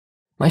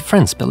My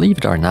friends, believe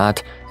it or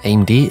not,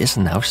 AMD is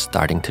now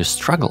starting to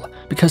struggle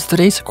because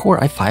today's Core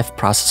i5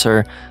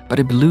 processor by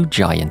the blue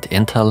giant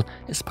Intel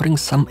is putting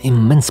some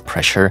immense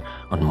pressure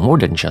on more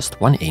than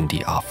just one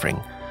AMD offering.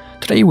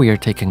 Today we are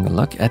taking a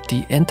look at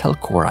the Intel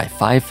Core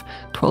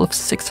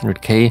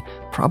i5-12600K,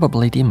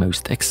 probably the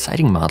most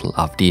exciting model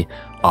of the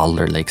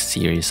Alder Lake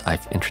series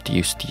I've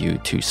introduced you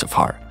to so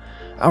far.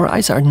 Our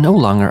eyes are no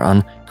longer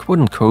on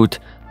quote-unquote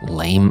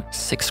lame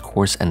 6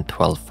 cores and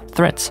 12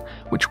 threads,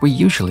 which we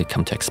usually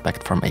come to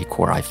expect from a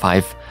Core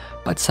i5,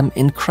 but some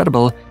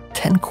incredible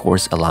 10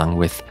 cores along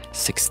with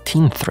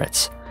 16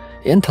 threads.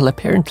 Intel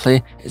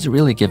apparently is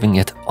really giving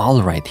it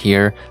all right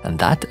here, and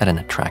that at an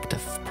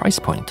attractive price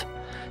point.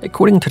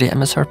 According to the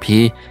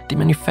MSRP, the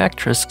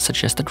manufacturer's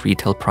suggested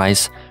retail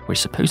price, we're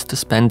supposed to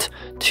spend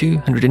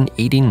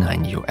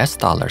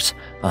 $289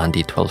 on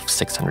the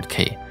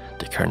 12600K.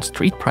 The current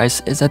street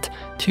price is at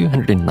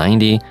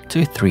 $290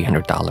 to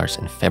 $300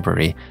 in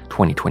February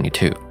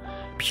 2022.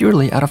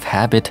 Purely out of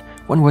habit,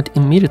 one would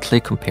immediately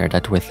compare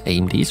that with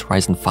AMD's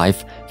Ryzen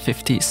 5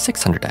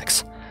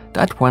 5600X.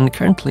 That one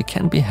currently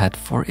can be had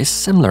for a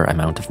similar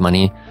amount of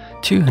money,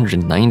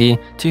 $290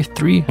 to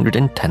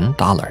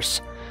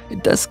 $310.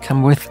 It does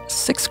come with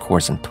 6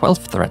 cores and 12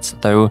 threads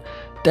though,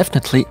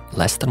 definitely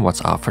less than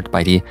what's offered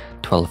by the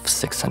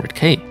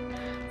 12600K.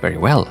 Very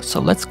well,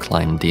 so let's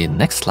climb the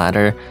next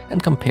ladder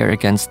and compare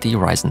against the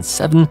Ryzen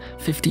 7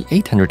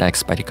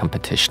 5800X by the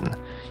competition.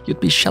 You'd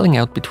be shelling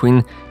out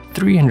between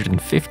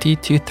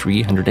 $350 to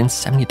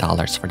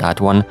 $370 for that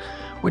one,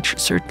 which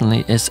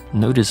certainly is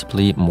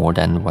noticeably more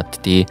than what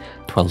the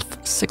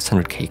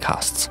 12600K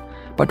costs.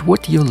 But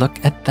would you look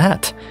at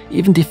that?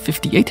 Even the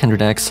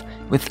 5800X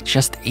with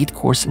just 8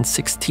 cores and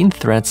 16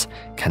 threads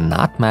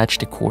cannot match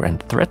the core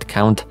and thread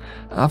count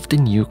of the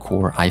new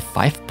Core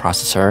i5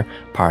 processor,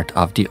 part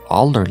of the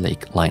Alder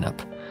Lake lineup.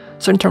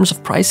 So in terms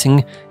of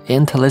pricing,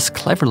 Intel is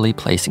cleverly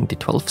placing the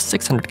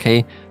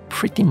 12600K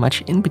pretty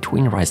much in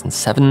between Ryzen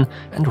 7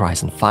 and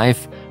Ryzen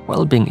 5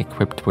 while being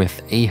equipped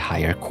with a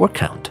higher core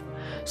count.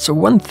 So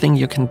one thing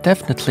you can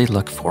definitely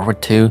look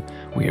forward to,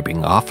 we are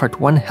being offered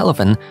one hell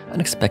of an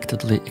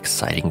unexpectedly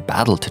exciting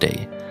battle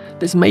today.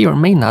 This may or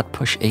may not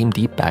push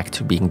AMD back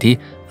to being the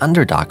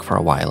underdog for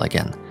a while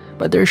again,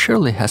 but there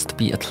surely has to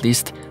be at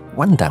least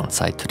one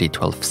downside to the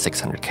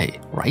 12600K,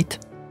 right?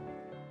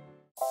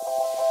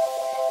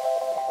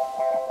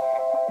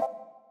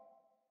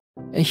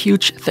 A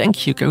huge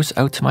thank you goes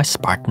out to my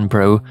Spartan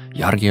bro,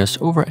 Georgios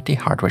over at the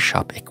hardware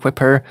shop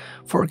Equipper,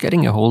 for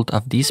getting a hold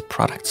of these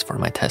products for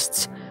my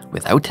tests.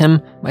 Without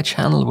him, my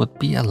channel would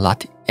be a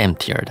lot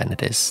emptier than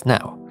it is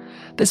now.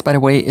 This, by the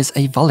way, is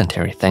a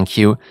voluntary thank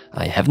you.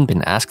 I haven't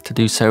been asked to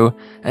do so,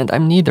 and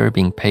I'm neither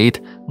being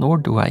paid nor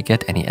do I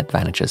get any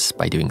advantages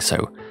by doing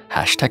so.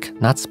 Hashtag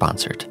not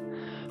sponsored.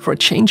 For a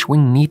change, we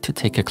need to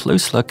take a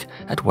close look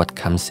at what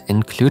comes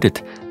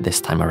included this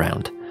time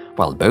around.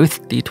 While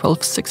both the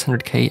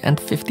 12600K and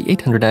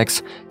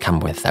 5800X come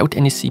without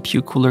any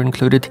CPU cooler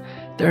included,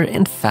 there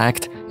in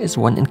fact is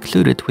one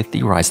included with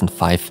the Ryzen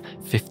 5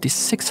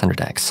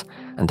 5600X,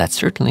 and that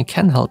certainly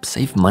can help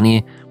save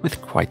money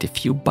with quite a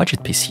few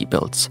budget PC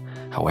builds.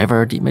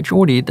 However, the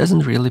majority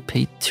doesn't really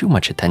pay too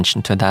much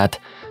attention to that,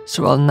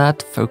 so I'll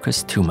not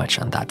focus too much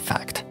on that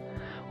fact.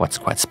 What's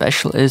quite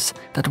special is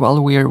that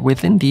while we're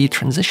within the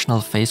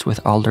transitional phase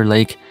with Alder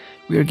Lake,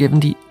 we are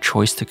given the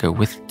choice to go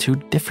with 2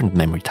 different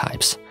memory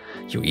types.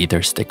 You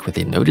either stick with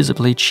a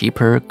noticeably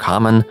cheaper,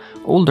 common,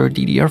 older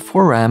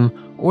DDR4 RAM,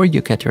 or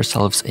you get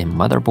yourselves a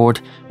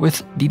motherboard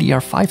with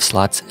DDR5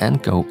 slots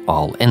and go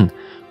all in,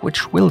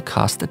 which will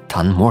cost a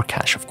ton more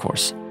cash, of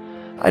course.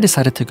 I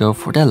decided to go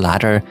for the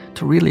latter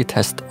to really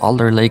test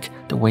Alder Lake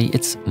the way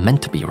it's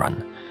meant to be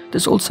run.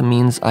 This also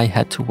means I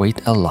had to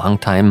wait a long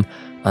time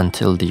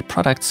until the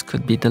products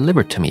could be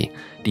delivered to me.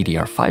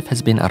 DDR5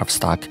 has been out of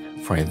stock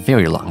for a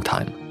very long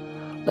time.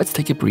 Let's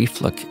take a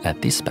brief look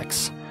at these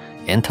specs.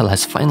 Intel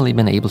has finally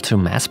been able to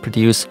mass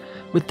produce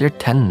with their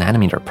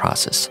 10nm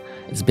process.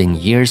 It's been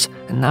years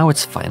and now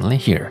it's finally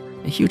here,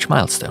 a huge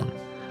milestone.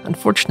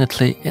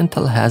 Unfortunately,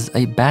 Intel has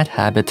a bad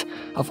habit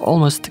of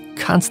almost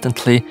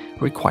constantly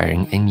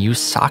requiring a new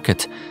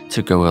socket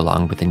to go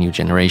along with the new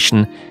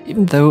generation,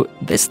 even though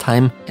this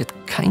time it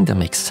kinda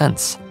makes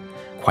sense.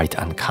 Quite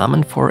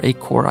uncommon for a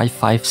Core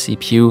i5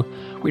 CPU,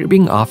 we're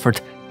being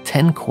offered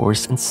 10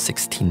 cores and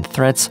 16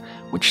 threads,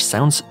 which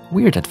sounds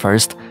weird at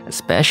first,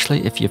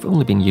 especially if you've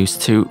only been used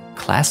to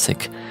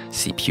classic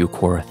CPU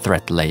core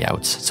thread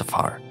layouts so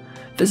far.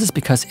 This is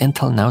because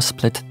Intel now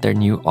split their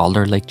new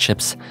Alder Lake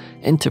chips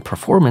into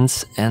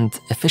performance and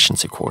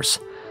efficiency cores.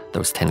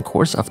 Those 10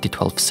 cores of the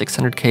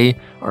 12600K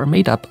are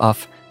made up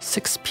of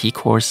 6 P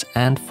cores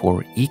and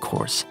 4 E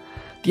cores.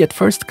 The at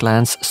first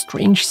glance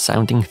strange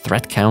sounding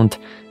thread count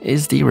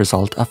is the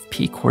result of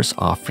P cores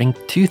offering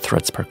 2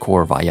 threads per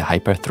core via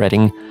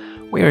hyperthreading,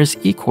 whereas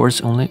E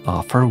cores only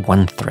offer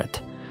 1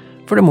 thread.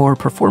 Furthermore,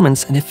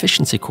 performance and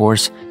efficiency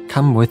cores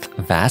come with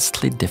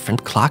vastly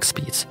different clock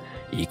speeds.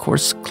 E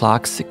cores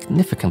clock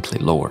significantly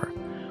lower.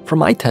 For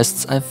my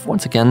tests, I've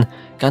once again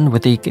gone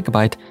with a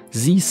Gigabyte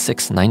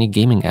Z690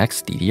 Gaming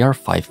X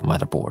DDR5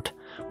 motherboard.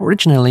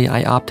 Originally,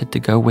 I opted to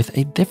go with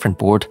a different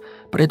board,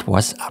 but it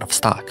was out of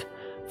stock.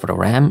 For the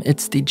RAM,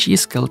 it's the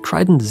G.Skill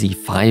Trident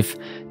Z5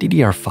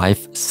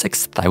 DDR5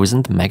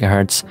 6000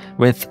 MHz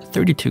with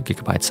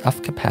 32GB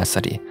of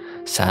capacity.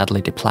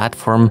 Sadly, the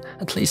platform,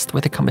 at least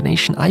with the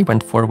combination I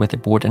went for with the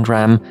board and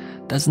RAM,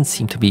 doesn't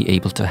seem to be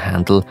able to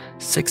handle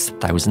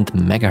 6000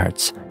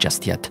 MHz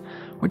just yet,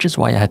 which is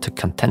why I had to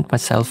content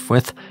myself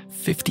with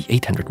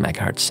 5800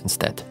 MHz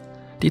instead.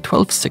 The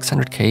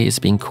 12600K is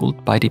being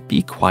cooled by the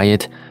Be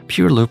Quiet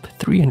Pure Loop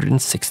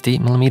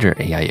 360mm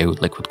AIO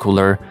liquid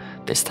cooler.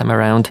 This time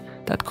around,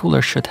 that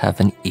cooler should have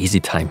an easy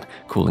time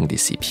cooling the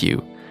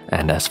CPU.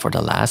 And as for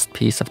the last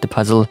piece of the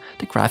puzzle,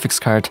 the graphics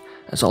card,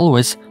 as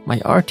always, my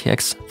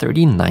RTX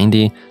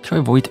 3090 to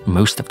avoid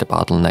most of the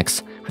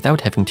bottlenecks without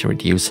having to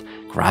reduce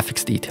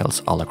graphics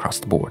details all across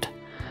the board.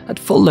 At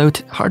full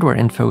load, hardware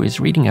info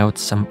is reading out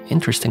some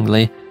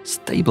interestingly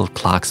stable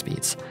clock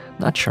speeds.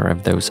 Not sure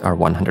if those are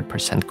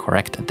 100%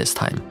 correct at this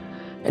time.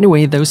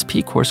 Anyway, those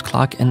P-cores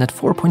clock in at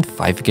 4.5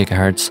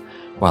 GHz,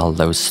 while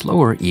those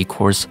slower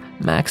E-cores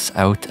max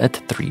out at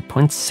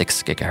 3.6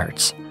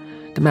 GHz.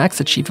 The max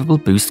achievable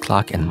boost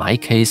clock in my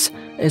case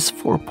is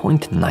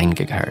 4.9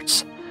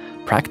 GHz.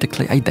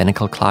 Practically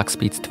identical clock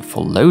speeds to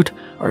full load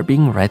are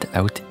being read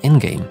out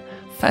in-game.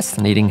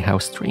 Fascinating how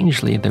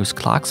strangely those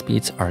clock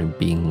speeds are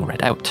being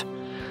read out.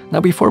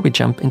 Now, before we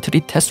jump into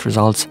the test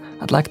results,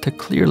 I'd like to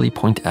clearly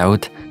point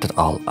out that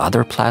all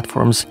other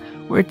platforms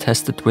were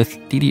tested with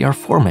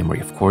DDR4 memory,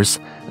 of course,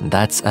 and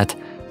that's at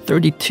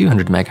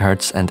 3200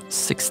 MHz and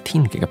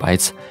 16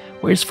 GB,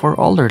 whereas for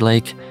Alder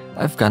Lake,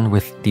 I've gone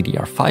with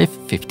DDR5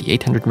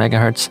 5800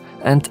 MHz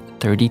and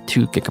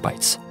 32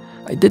 GB.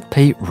 I did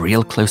pay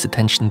real close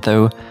attention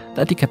though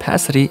that the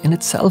capacity in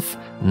itself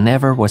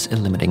never was a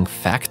limiting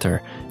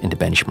factor in the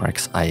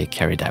benchmarks I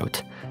carried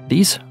out.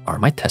 These are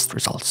my test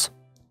results.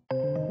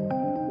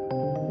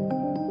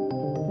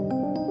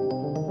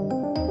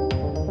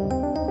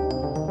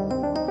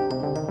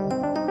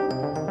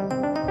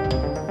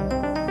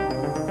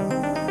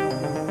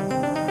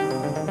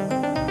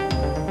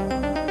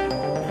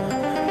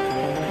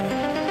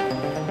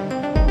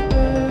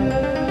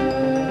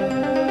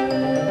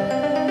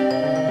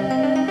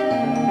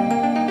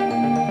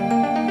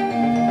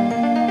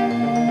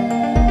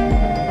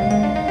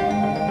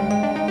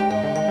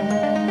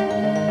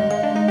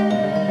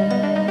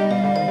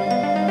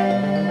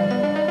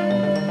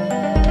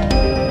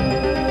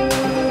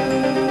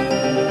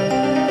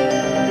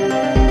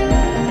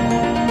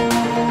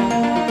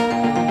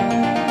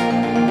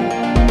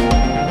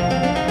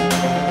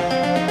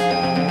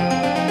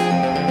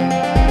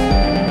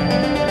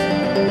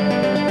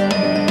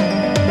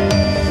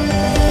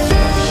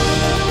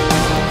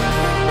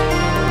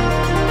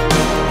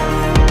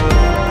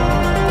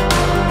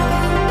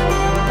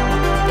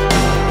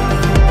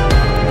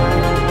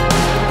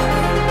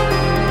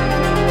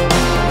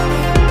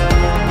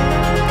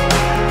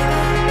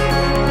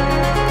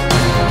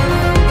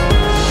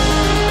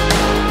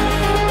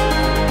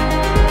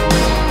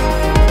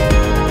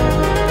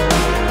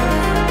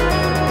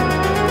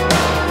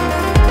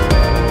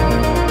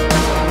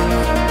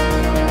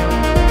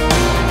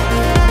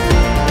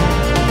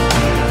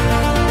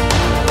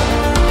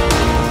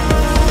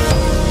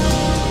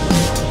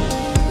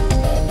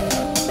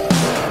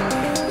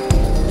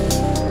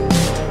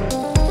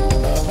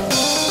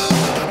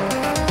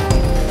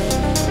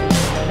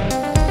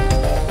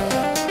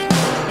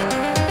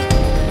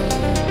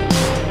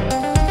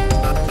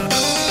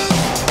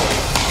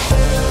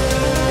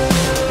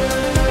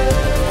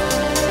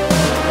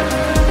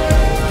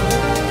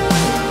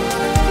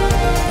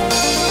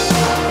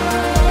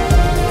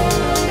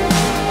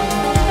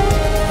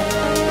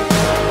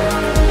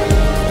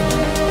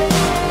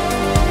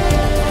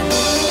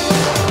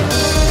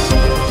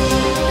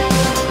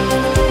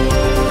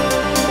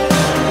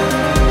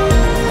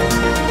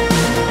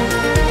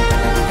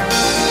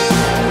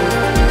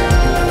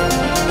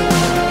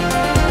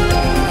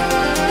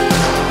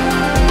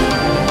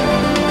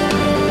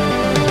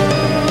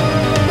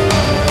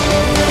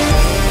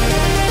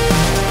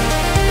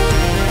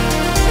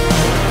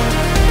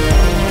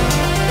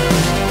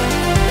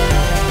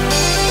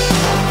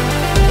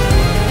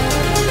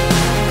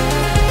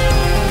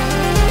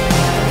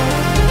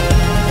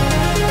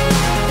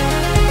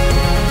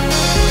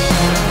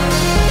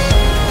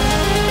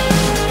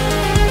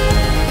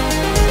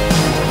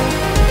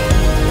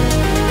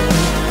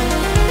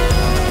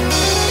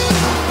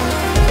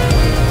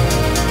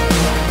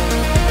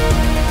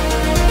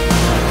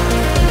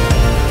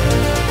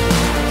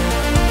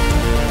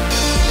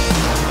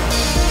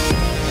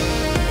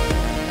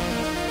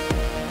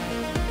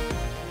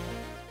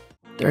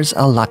 There's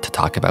a lot to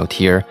talk about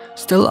here,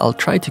 still I'll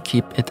try to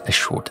keep it as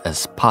short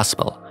as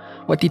possible.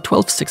 What the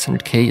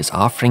 12600K is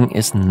offering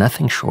is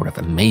nothing short of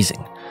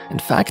amazing. In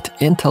fact,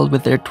 Intel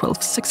with their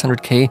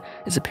 12600K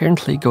is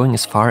apparently going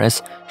as far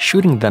as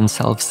shooting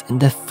themselves in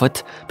the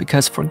foot,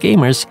 because for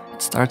gamers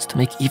it starts to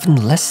make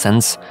even less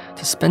sense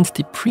to spend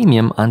the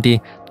premium on the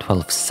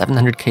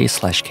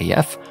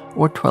 12700K/KF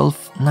or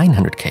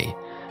 12900K.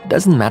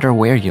 Doesn't matter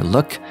where you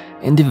look,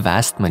 in the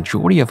vast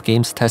majority of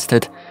games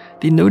tested,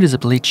 the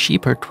noticeably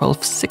cheaper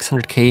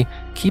 12600K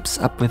keeps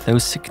up with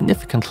those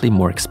significantly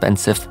more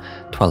expensive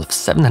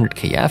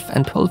 12700KF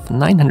and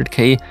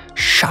 12900K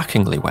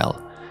shockingly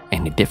well.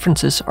 Any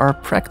differences are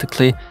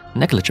practically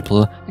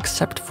negligible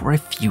except for a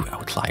few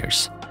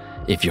outliers.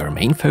 If your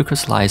main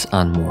focus lies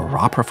on more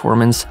raw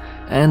performance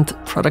and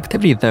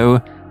productivity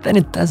though, then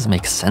it does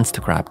make sense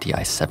to grab the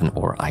i7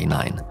 or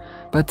i9.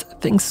 But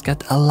things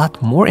get a lot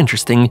more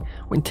interesting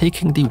when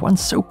taking the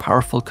once so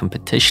powerful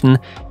competition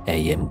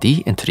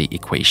AMD into the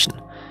equation.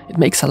 It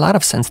makes a lot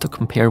of sense to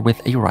compare with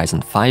a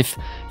Ryzen 5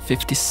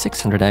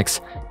 5600X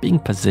being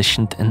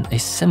positioned in a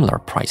similar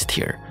price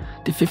tier.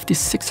 The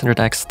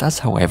 5600X does,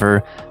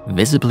 however,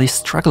 visibly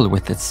struggle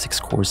with its 6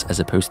 cores as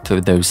opposed to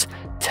those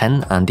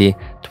 10 on the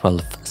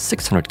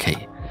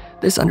 12600K.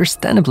 This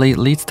understandably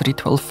leads to the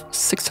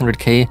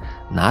 12600K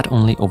not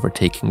only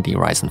overtaking the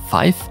Ryzen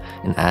 5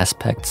 in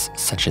aspects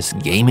such as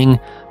gaming,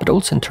 but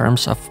also in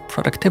terms of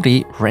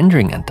productivity,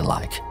 rendering and the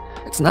like.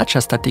 It's not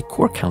just that the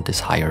core count is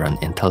higher on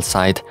Intel's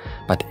side,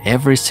 but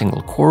every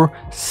single core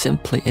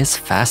simply is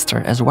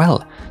faster as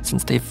well,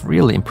 since they've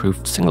really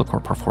improved single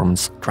core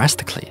performance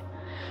drastically.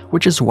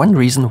 Which is one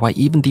reason why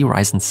even the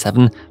Ryzen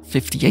 7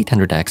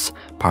 5800X,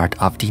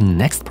 part of the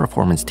next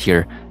performance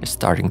tier, is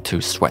starting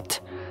to sweat.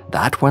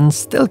 That one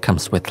still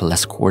comes with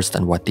less cores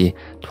than what the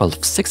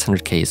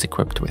 12600K is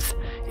equipped with.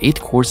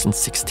 8 cores and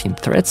 16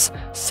 threads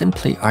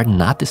simply are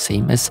not the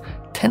same as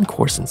 10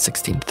 cores and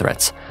 16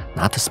 threads,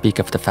 not to speak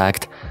of the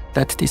fact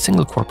that the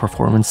single core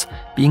performance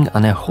being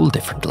on a whole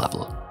different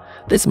level.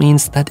 This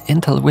means that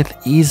Intel with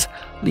ease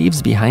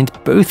leaves behind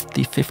both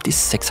the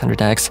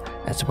 5600X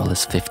as well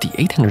as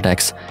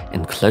 5800X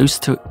in close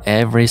to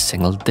every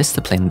single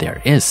discipline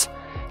there is.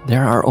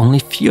 There are only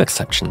few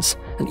exceptions,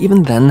 and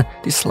even then,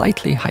 the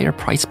slightly higher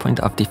price point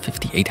of the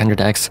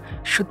 5800X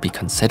should be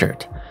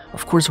considered.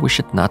 Of course, we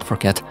should not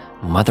forget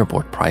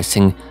motherboard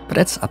pricing, but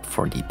that's up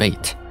for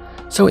debate.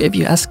 So if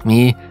you ask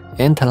me,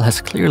 Intel has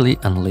clearly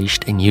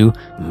unleashed a new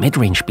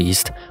mid-range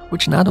beast,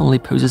 which not only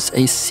poses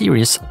a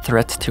serious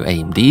threat to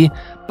AMD,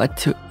 but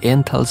to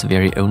Intel's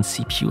very own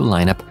CPU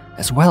lineup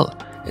as well.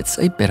 It's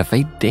a bit of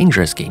a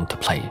dangerous game to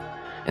play.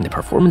 In the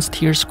performance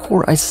tiers,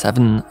 Core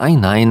i7,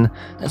 i9,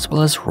 as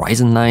well as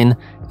Ryzen 9,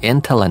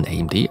 Intel and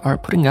AMD are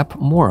putting up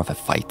more of a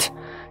fight.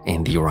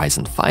 In the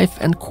Ryzen 5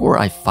 and Core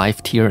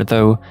i5 tier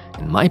though,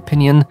 in my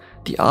opinion,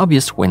 the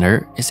obvious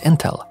winner is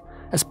Intel.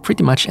 As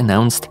pretty much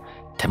announced,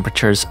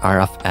 temperatures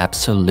are of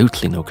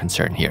absolutely no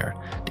concern here.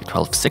 The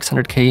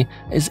 12600K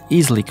is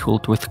easily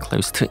cooled with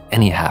close to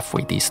any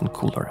halfway decent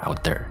cooler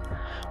out there.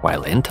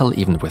 While Intel,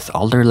 even with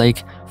Alder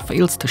Lake,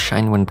 fails to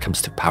shine when it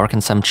comes to power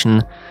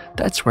consumption,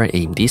 that's where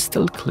AMD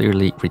still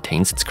clearly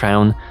retains its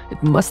crown.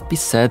 It must be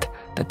said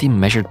that the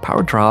measured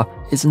power draw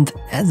isn't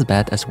as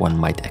bad as one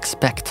might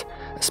expect,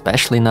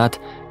 especially not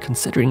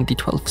considering the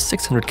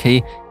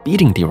 12600K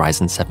beating the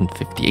Ryzen 7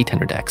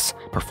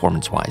 5800X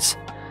performance-wise.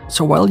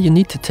 So while you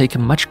need to take a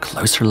much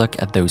closer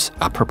look at those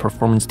upper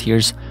performance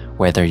tiers,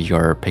 whether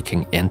you're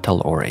picking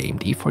Intel or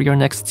AMD for your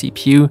next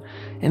CPU,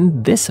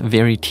 in this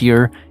very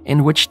tier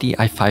in which the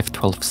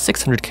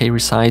i5-12600K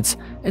resides,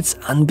 it's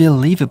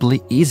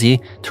unbelievably easy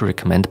to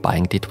recommend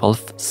buying the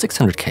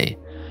 12600K.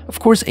 Of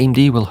course,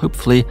 AMD will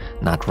hopefully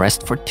not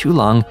rest for too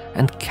long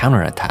and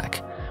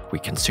counterattack. We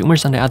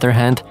consumers, on the other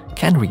hand,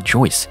 can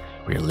rejoice.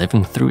 We're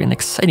living through an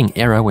exciting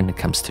era when it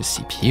comes to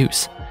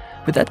CPUs.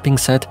 With that being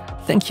said,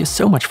 thank you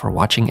so much for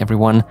watching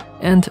everyone,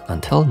 and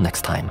until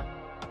next time.